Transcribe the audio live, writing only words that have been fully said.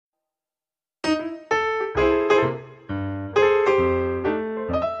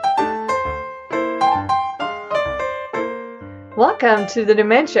Welcome to the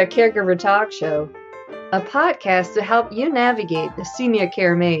Dementia Caregiver Talk Show, a podcast to help you navigate the senior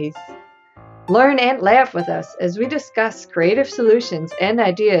care maze. Learn and laugh with us as we discuss creative solutions and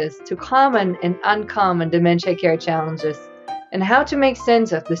ideas to common and uncommon dementia care challenges and how to make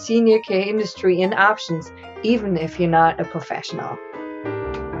sense of the senior care industry and options, even if you're not a professional.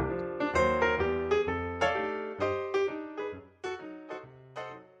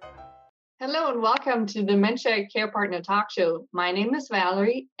 Hello and welcome to the Dementia Care Partner Talk Show. My name is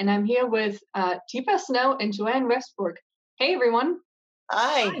Valerie and I'm here with Teepa Snow and Joanne Westbrook. Hey everyone.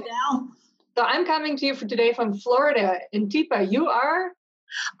 Hi. Hi, Val. So I'm coming to you for today from Florida. And Teepa, you are?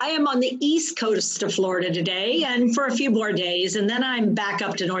 I am on the east coast of Florida today and for a few more days. And then I'm back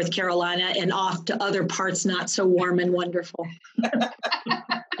up to North Carolina and off to other parts not so warm and wonderful.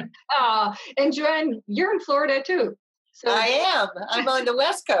 And Joanne, you're in Florida too. So I am. I'm on the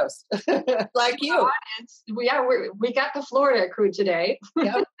West Coast, like you. We got the Florida crew today.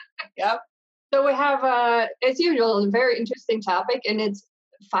 Yep. So we have, as usual, a very interesting topic, and it's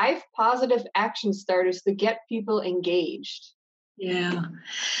 5 positive action starters to get people engaged. Yeah.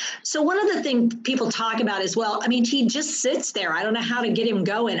 So one of the things people talk about is, well, I mean, he just sits there. I don't know how to get him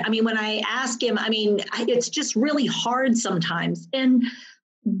going. I mean, when I ask him, it's just really hard sometimes. And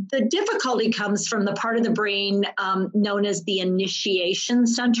the difficulty comes from the part of the brain known as the initiation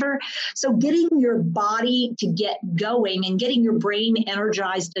center. So getting your body to get going and getting your brain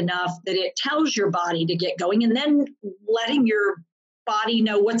energized enough that it tells your body to get going, and then letting your body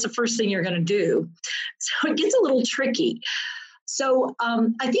know what's the first thing you're going to do. So it gets a little tricky. So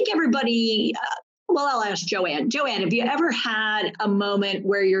I think everybody, I'll ask Joanne. Joanne, have you ever had a moment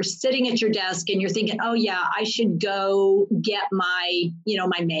where you're sitting at your desk and you're thinking, oh yeah, I should go get my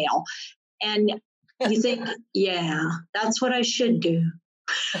mail. And you think, yeah, that's what I should do.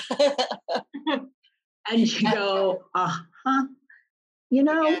 And you go,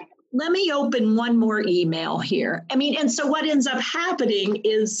 let me open one more email here. And so what ends up happening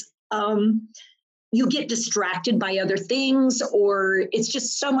is you get distracted by other things, or it's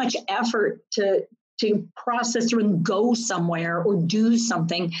just so much effort to process through and go somewhere or do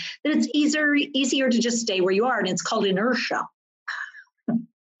something that it's easier to just stay where you are. And it's called inertia.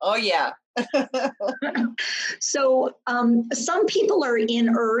 Oh, yeah. So some people are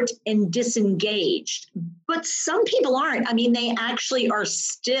inert and disengaged, but some people aren't. They actually are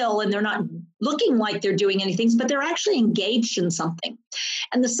still, and they're not looking like they're doing anything, but they're actually engaged in something.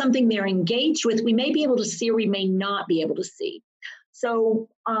 And the something they're engaged with, we may be able to see or we may not be able to see. So,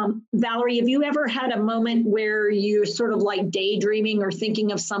 Valerie, have you ever had a moment where you're sort of like daydreaming or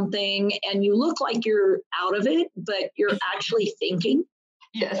thinking of something and you look like you're out of it, but you're actually thinking?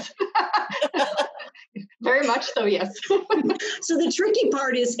 Yes. Very much so, yes. So the tricky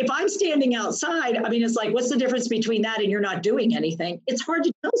part is if I'm standing outside, it's like, what's the difference between that and you're not doing anything? It's hard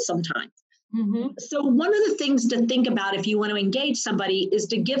to tell sometimes. Mm-hmm. So one of the things to think about if you want to engage somebody is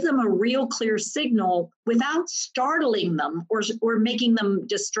to give them a real clear signal without startling them or making them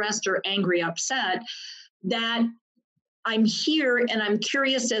distressed or angry, upset, that I'm here and I'm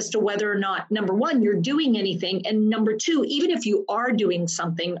curious as to whether or not, number one, you're doing anything. And number two, even if you are doing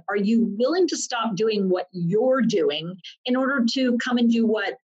something, are you willing to stop doing what you're doing in order to come and do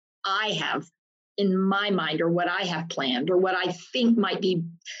what I have in my mind or what I have planned or what I think might be?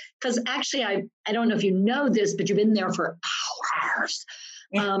 Because actually, I don't know if you know this, but you've been there for hours.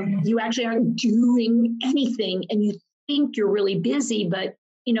 You actually aren't doing anything and you think you're really busy, but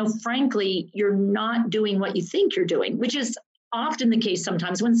frankly, you're not doing what you think you're doing, which is often the case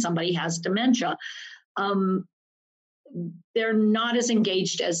sometimes when somebody has dementia. They're not as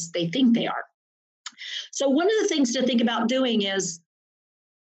engaged as they think they are. So one of the things to think about doing is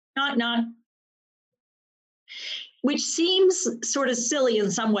not, which seems sort of silly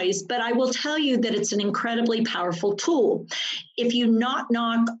in some ways, but I will tell you that it's an incredibly powerful tool. If you knock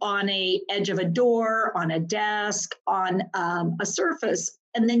on a edge of a door, on a desk, on a surface,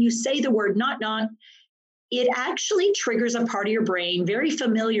 and then you say the word knock, it actually triggers a part of your brain very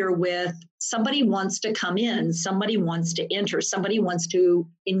familiar with somebody wants to come in, somebody wants to enter, somebody wants to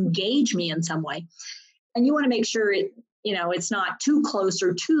engage me in some way. And you want to make sure it's not too close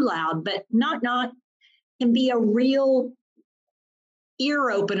or too loud, but knock can be a real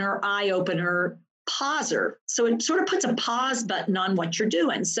ear opener, eye opener, pauser. So it sort of puts a pause button on what you're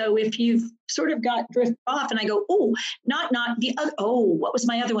doing. So if you've sort of got drifted off and I go, oh, not the other, oh, what was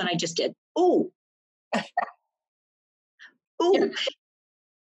my other one I just did? Oh. Oh. Yeah.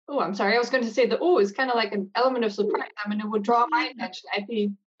 Oh, I'm sorry. I was going to say the is kind of like an element of surprise. It would draw my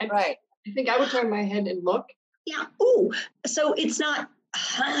attention. Right. I think I would turn my head and look. Yeah. Oh, so it's not,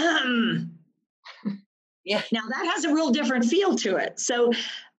 Yeah. Now that has a real different feel to it. So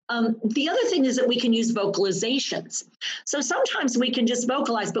the other thing is that we can use vocalizations. So sometimes we can just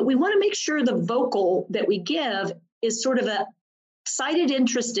vocalize, but we want to make sure the vocal that we give is sort of a excited,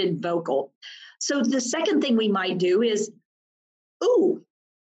 interested vocal. So the second thing we might do is, ooh,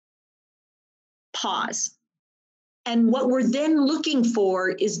 pause. And what we're then looking for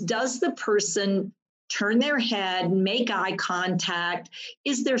is, does the person turn their head, make eye contact?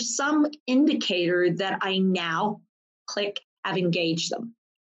 Is there some indicator that I now click, have engaged them?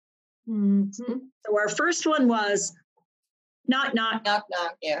 Mm-hmm. So our first one was knock, knock, knock,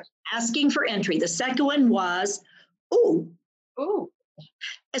 knock, yeah. Asking for entry. The second one was, ooh. Ooh.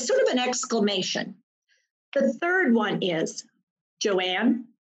 It's sort of an exclamation. The third one is Joanne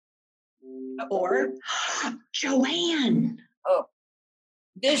or Joanne. Oh,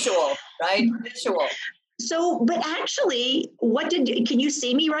 visual, right? Visual. So, but actually, can you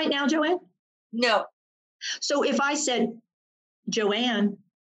see me right now, Joanne? No. So if I said, Joanne.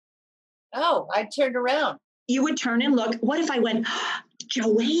 Oh, I turned around. You would turn and look. What if I went,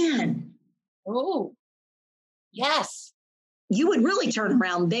 Joanne? Oh, yes. You would really turn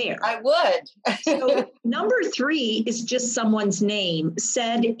around there. I would. So number 3 is just someone's name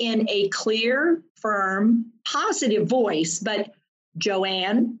said in a clear, firm, positive voice, but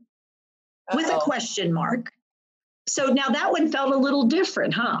Joanne with a question mark. So now that one felt a little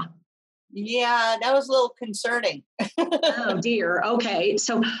different, huh? Yeah, that was a little concerning. Oh dear. Okay.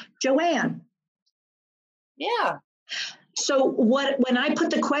 So Joanne. Yeah. So when I put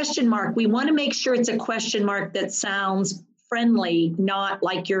the question mark, we want to make sure it's a question mark that sounds friendly, not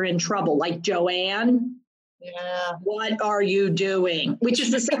like you're in trouble, like Joanne. Yeah. What are you doing? Which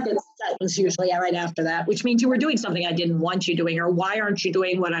is the second sentence usually right after that, which means you were doing something I didn't want you doing, or why aren't you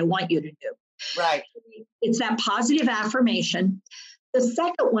doing what I want you to do? Right. It's that positive affirmation. The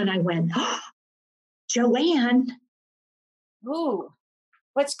second one I went, oh, Joanne. Ooh,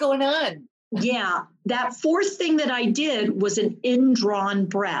 what's going on? Yeah, that fourth thing that I did was an indrawn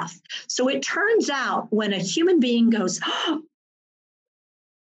breath. So it turns out when a human being goes, oh,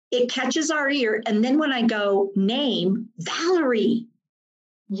 it catches our ear. And then when I go, name, Valerie.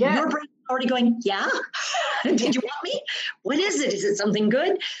 Yeah. Your brain is already going, yeah? Did you want me? What is it? Is it something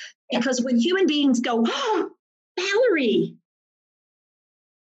good? Because when human beings go, oh, Valerie.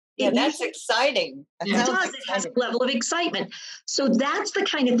 Yeah, that's exciting. It does. It has a level of excitement. So that's the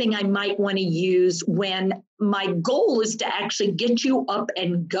kind of thing I might want to use when my goal is to actually get you up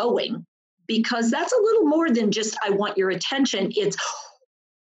and going, because that's a little more than just, I want your attention. It's,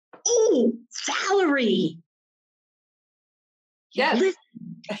 oh, Valerie. Yes.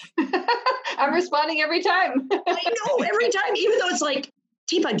 I'm responding every time. I know, every time, even though it's like,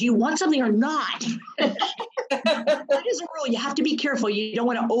 Teepa, do you want something or not? That is a rule. You have to be careful. You don't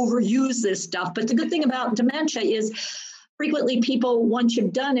want to overuse this stuff. But the good thing about dementia is frequently people, once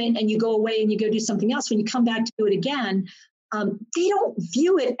you've done it and you go away and you go do something else, when you come back to do it again, they don't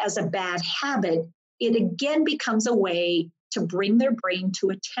view it as a bad habit. It again becomes a way to bring their brain to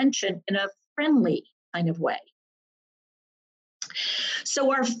attention in a friendly kind of way.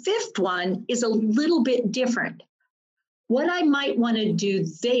 So our fifth one is a little bit different. What I might want to do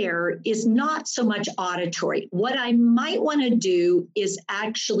there is not so much auditory. What I might want to do is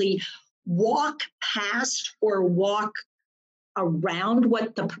actually walk past or walk around where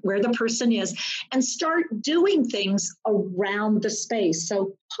the person is and start doing things around the space.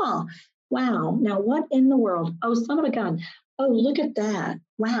 So, wow, now what in the world? Oh, son of a gun. Oh, look at that.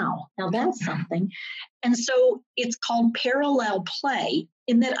 Wow, now that's something. And so it's called parallel play,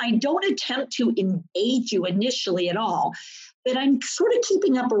 in that I don't attempt to engage you initially at all, but I'm sort of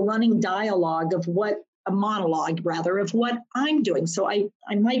keeping up a running dialogue of a monologue rather, of what I'm doing. So I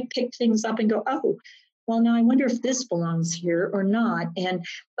might pick things up and go, oh, well, now I wonder if this belongs here or not. And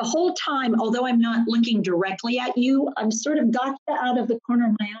the whole time, although I'm not looking directly at you, I'm sort of got out of the corner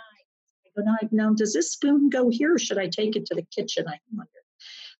of my eye. I go, now, does this spoon go here or should I take it to the kitchen? I wonder.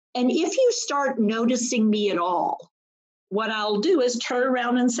 And if you start noticing me at all, what I'll do is turn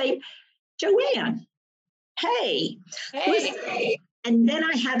around and say, Joanne, hey. Listen. And then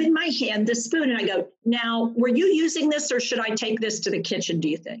I have in my hand the spoon and I go, now, were you using this or should I take this to the kitchen, do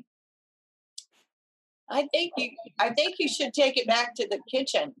you think? I think you should take it back to the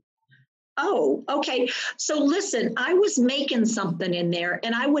kitchen. Oh, okay. So listen, I was making something in there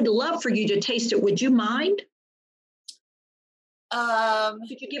and I would love for you to taste it. Would you mind?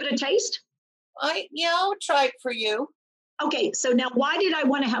 Could you give it a taste? I'll try it for you. Okay, so now why did I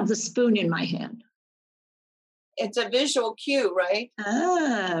want to have the spoon in my hand? It's a visual cue, right?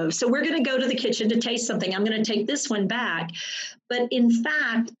 Oh, so we're going to go to the kitchen to taste something. I'm going to take this one back. But in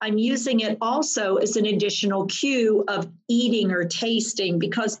fact, I'm using it also as an additional cue of eating or tasting,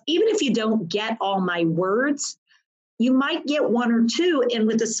 because even if you don't get all my words, you might get one or two, and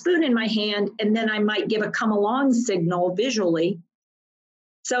with a spoon in my hand, and then I might give a come along signal visually.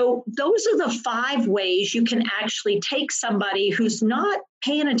 So those are the 5 ways you can actually take somebody who's not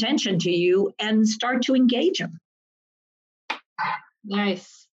paying attention to you and start to engage them.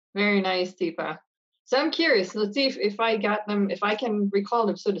 Nice. Very nice, Deepa. So I'm curious. Let's see if I got them, if I can recall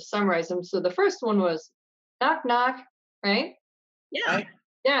them, so to summarize them. So the first one was knock, knock, right? Yeah. Right.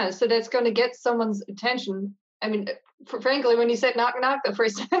 Yeah. So that's going to get someone's attention. I mean, frankly, when you said knock, knock, the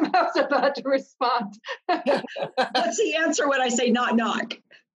first time I was about to respond. What's the answer when I say knock, knock?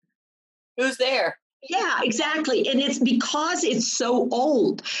 Who's there? Yeah, exactly. And it's because it's so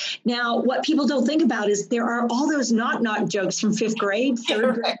old. Now, what people don't think about is there are all those knock knock jokes from 5th grade,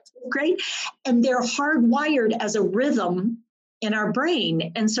 3rd grade, 4th grade, and they're hardwired as a rhythm in our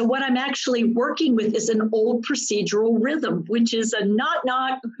brain. And so what I'm actually working with is an old procedural rhythm, which is a knock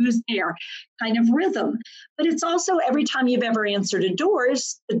knock, who's there kind of rhythm. But it's also every time you've ever answered a door,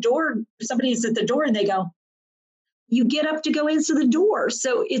 somebody's at the door and they go, you get up to go answer the door.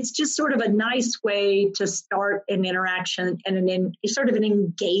 So it's just sort of a nice way to start an interaction and sort of an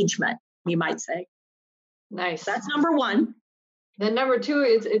engagement, you might say. Nice. That's number 1. Then number 2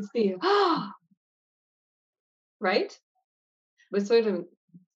 is it's the right? But sort of, and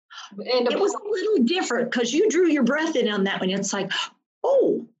it was a little different because you drew your breath in on that one. It's like,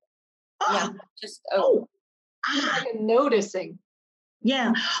 oh, Yeah, just oh. like a noticing.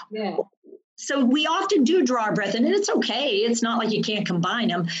 Yeah. Yeah. So we often do draw our breath in, and it's okay. It's not like you can't combine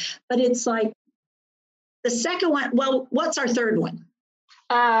them, but it's like the second one. Well, what's our third one?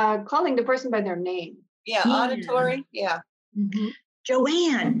 Calling the person by their name. Yeah, auditory. Yeah. Mm-hmm.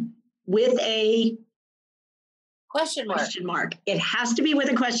 Joanne with a question mark. It has to be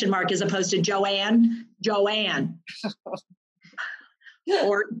with a question mark as opposed to Joanne.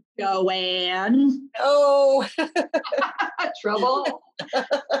 Or Joanne. Oh. Trouble.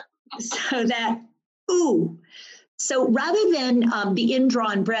 So that, ooh. So rather than the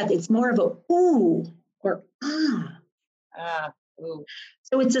indrawn breath, it's more of a ooh or ah. Ooh.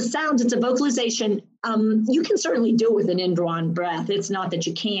 So it's a sound, it's a vocalization. You can certainly do it with an indrawn breath. It's not that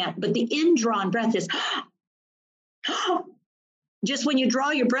you can't, but the indrawn breath is just when you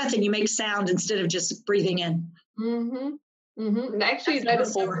draw your breath and you make sound instead of just breathing in. Mm-hmm. Mm-hmm. And actually, that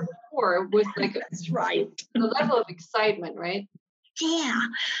is number 4 with like that's right. The level of excitement, right? Yeah.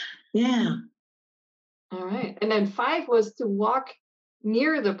 All right. And then 5 was to walk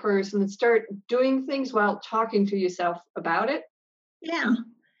near the person and start doing things while talking to yourself about it. Yeah.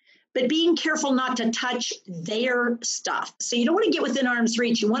 But being careful not to touch their stuff. So you don't want to get within arm's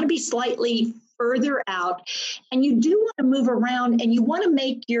reach. You want to be slightly further out, and you do want to move around, and you want to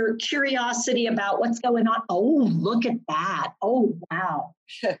make your curiosity about what's going on. Oh, look at that. Oh, wow.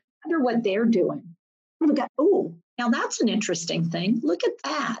 I wonder what they're doing. Oh, now that's an interesting thing. Look at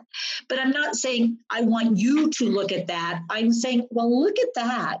that. But I'm not saying I want you to look at that. I'm saying, well, look at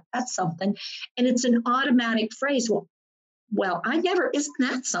that. That's something. And it's an automatic phrase. Well, isn't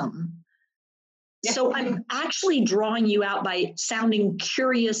that something? Yeah. So I'm actually drawing you out by sounding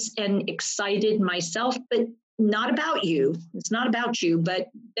curious and excited myself, but not about you. It's not about you. But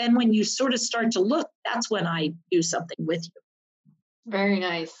then when you sort of start to look, that's when I do something with you. Very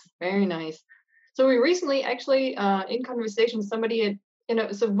nice. Very nice. So we recently actually in conversation, somebody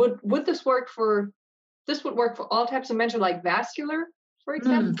had, so would this work for all types of dementia, like vascular, for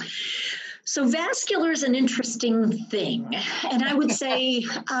example? So vascular is an interesting thing. And I would say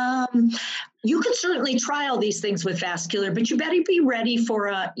you could certainly try all these things with vascular, but you better be ready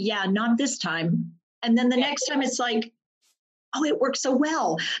for not this time. And then the next time it's like, oh, it works so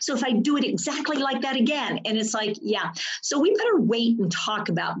well. So if I do it exactly like that again, and it's like, yeah. So we better wait and talk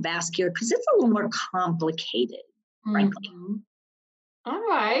about vascular because it's a little more complicated, frankly. Mm-hmm. All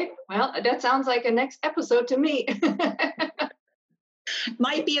right. Well, that sounds like a next episode to me.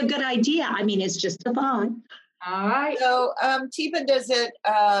 Might be a good idea. I mean, it's just a thought. All right. So, Teepa,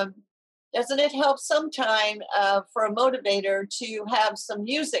 doesn't it help sometime for a motivator to have some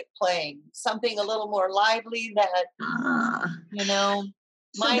music playing, something a little more lively that,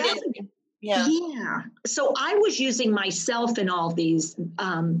 Yeah. So I was using myself in all these,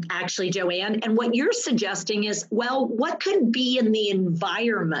 actually, Joanne. And what you're suggesting is, well, what could be in the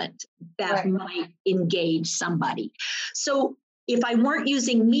environment that might engage somebody? So if I weren't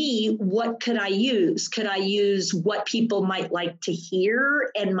using me, what could I use? Could I use what people might like to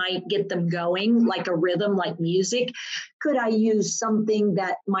hear and might get them going, like a rhythm, like music? Could I use something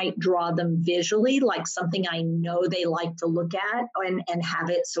that might draw them visually, like something I know they like to look at and have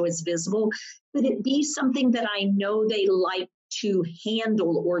it so it's visible? Could it be something that I know they like to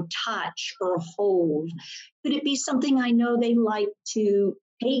handle or touch or hold? Could it be something I know they like to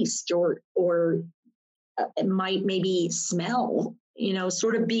taste or might maybe smell,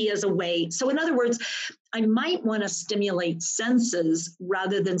 sort of be as a way. So in other words, I might want to stimulate senses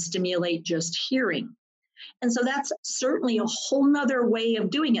rather than stimulate just hearing. And so that's certainly a whole nother way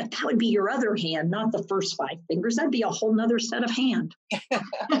of doing it. That would be your other hand, not the first 5 fingers. That'd be a whole nother set of hand.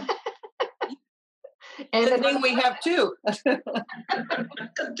 And the thing we have too.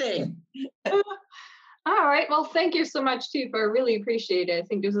 Good thing. All right. Well, thank you so much, Tifa. I really appreciate it. I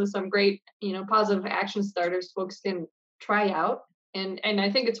think this is some great, positive action starters folks can try out. And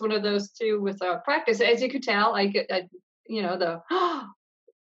I think it's one of those too with practice. As you could tell, and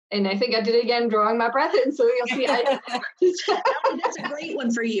I think I did it again, drawing my breath in. So you'll see. That's a great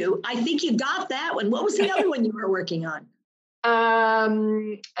one for you. I think you got that one. What was the other one you were working on? Well,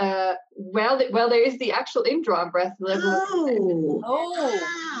 there is the actual in-drawn breath level.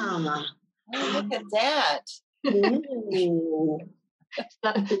 Oh, look at that.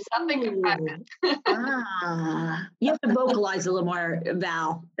 Something can happen. You have to vocalize a little more,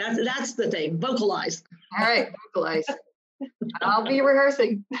 Val. That's the thing. Vocalize. All right, vocalize. I'll be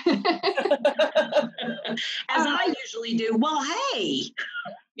rehearsing. As I usually do. Well, hey.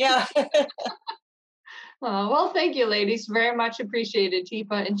 Yeah. Well, thank you, ladies. Very much appreciated,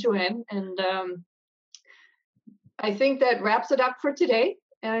 Tifa and Joanne. And I think that wraps it up for today.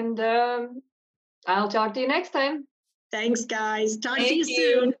 And I'll talk to you next time. Thanks, guys. Talk to you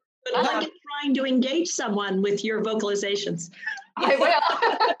soon. Good luck in trying to engage someone with your vocalizations. I will.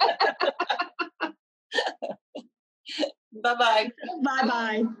 Bye-bye.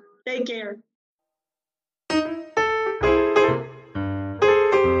 Bye-bye. Take care.